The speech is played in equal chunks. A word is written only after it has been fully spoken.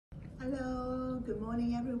Hello, good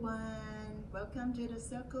morning everyone. Welcome to the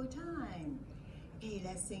circle time. Okay,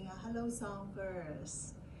 let's sing a hello song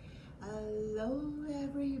first. Hello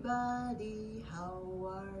everybody, how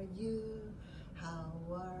are you? How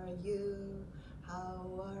are you? How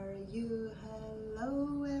are you?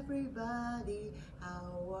 Hello everybody,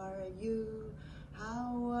 how are you?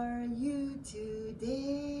 How are you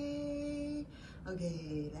today?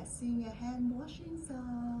 Okay, let's sing a hand washing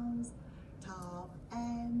songs. Top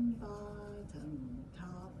and bottom,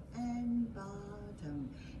 top and bottom,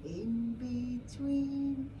 in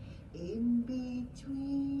between, in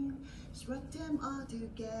between. Scrub them all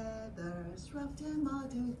together, scrub them all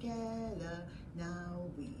together. Now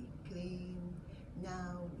we clean,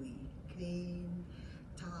 now we clean.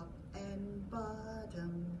 Top and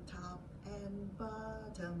bottom, top and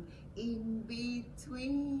bottom, in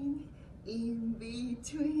between, in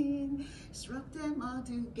between. Scrub them all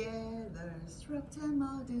together, scrub them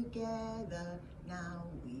all together. Now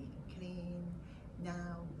we clean,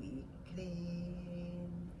 now we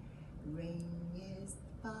clean. Rain is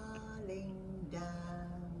falling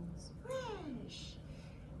down, splash.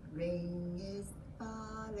 Rain is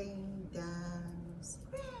falling down,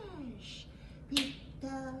 splash.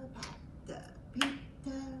 Pitter patter,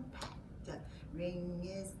 pitter patter. Rain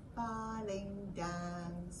is falling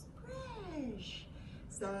down, splash.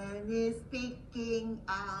 Sun is peeking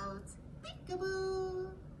out,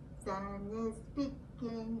 peekaboo. Sun is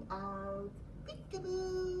peeking out,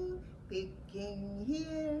 peekaboo. Peeking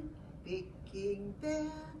here, peeking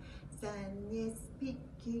there. Sun is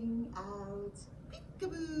peeking out,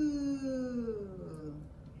 peekaboo.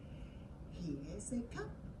 Here's a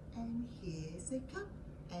cup, and here's a cup,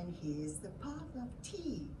 and here's the pot of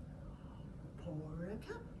tea. Pour a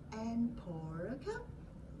cup and pour a cup.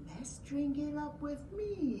 Let's drink it up with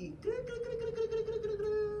me.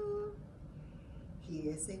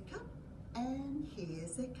 Here's a cup, and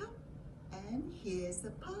here's a cup, and here's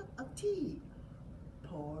the pot of tea.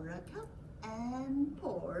 Pour a cup and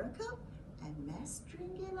pour a cup, and let's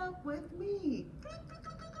drink it up with me.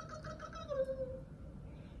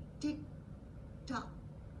 Tick tock,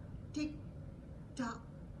 tick tock.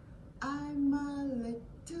 I'm a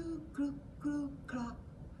little cuckoo clock.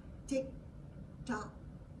 Tick tock,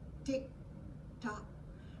 tick tock.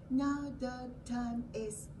 Now the time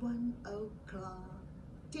is 1 o'clock.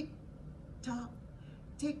 Tick tock,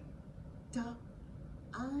 tick tock.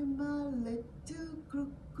 I'm a little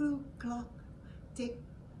cuckoo clock. Tick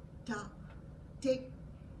tock, tick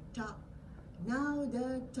tock. Now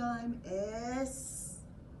the time is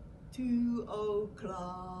 2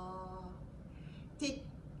 o'clock. Tick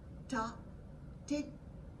tock, tick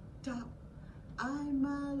tock. I'm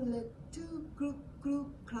a little cuckoo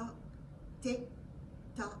clock. Tick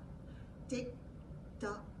tock, tick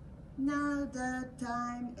tock. Now the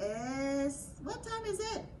time is, what time is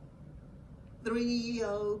it? 3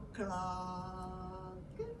 o'clock.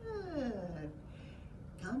 Good.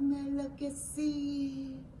 Come and look and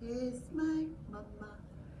see, here's my mama.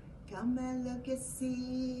 Come and look and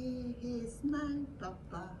see, here's my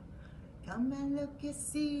papa. Come and look and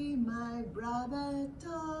see my brother,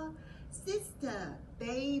 tall sister,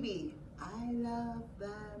 baby. I love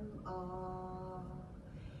them all.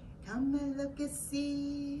 Come and look and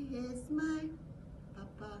see, here's my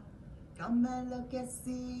papa. Come and look and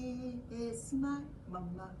see, here's my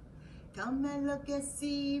mama. Come and look and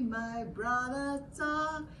see my brother,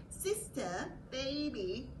 tall sister,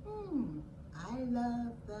 baby. I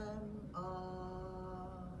love them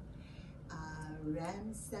all.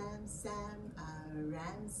 Ram sam sam,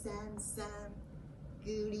 ram sam sam.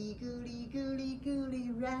 Goody goody goody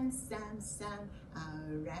goody, ram sam sam,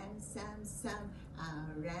 ram sam sam,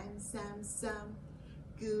 ram sam sam.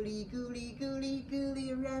 Goody goody goody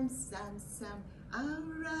goody, ram sam sam.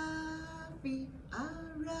 Rafi,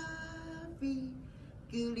 Rafi.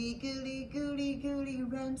 Goody goody goody goody,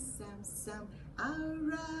 ram sam sam.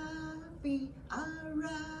 Rafi,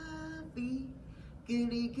 Rafi.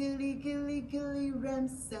 Goody goody goody goody, ram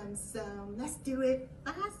sam sam. Let's do it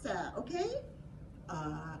faster, okay?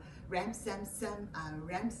 Ram sam sam,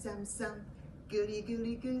 ram sam sam. Goody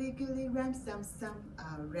goody goody goody, ram sam sam,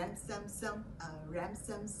 ram sam sam, ram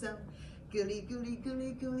sam sam. Goody goody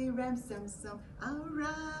goody goody, ram sam sam.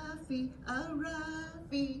 Rafi,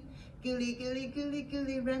 Rafi. Goody goody goody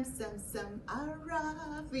goody, ram sam sam.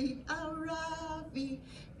 Rafi, Rafi.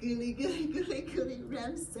 Goody goody goody goody,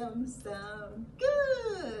 ram sam sam.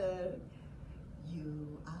 Good.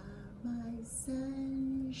 You are my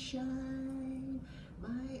sunshine,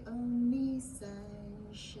 my only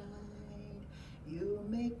sunshine. You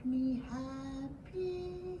make me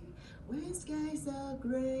happy when skies are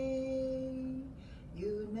gray.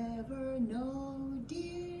 You never know,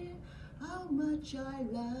 dear, how much I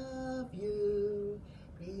love you.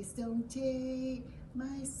 Please don't take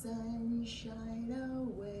my sunshine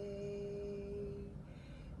away.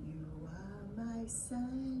 You are my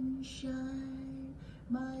sunshine,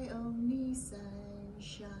 my only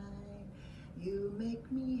sunshine. You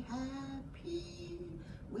make me happy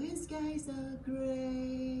when skies are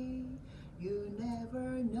gray. You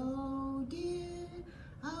never know, dear,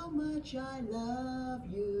 how much I love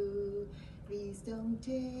you. Please don't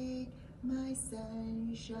take my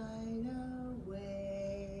sunshine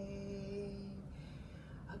away.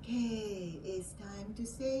 Okay, it's time to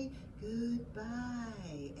say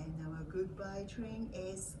goodbye, and our goodbye train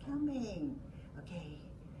is coming. Okay,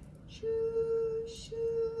 shoo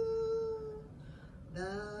shoo.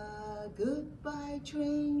 The goodbye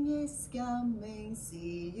train is coming.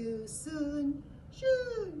 See you soon.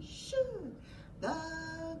 Shoo shoo. The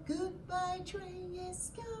goodbye train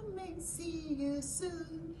is coming. See you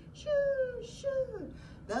soon. Shoo shoo.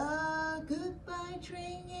 The goodbye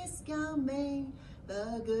train is coming.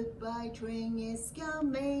 The goodbye train is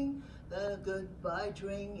coming. The goodbye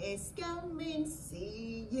train is coming.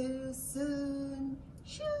 See you soon.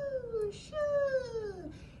 Shoo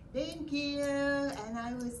shoo. Thank you, and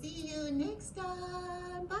I will see you next time.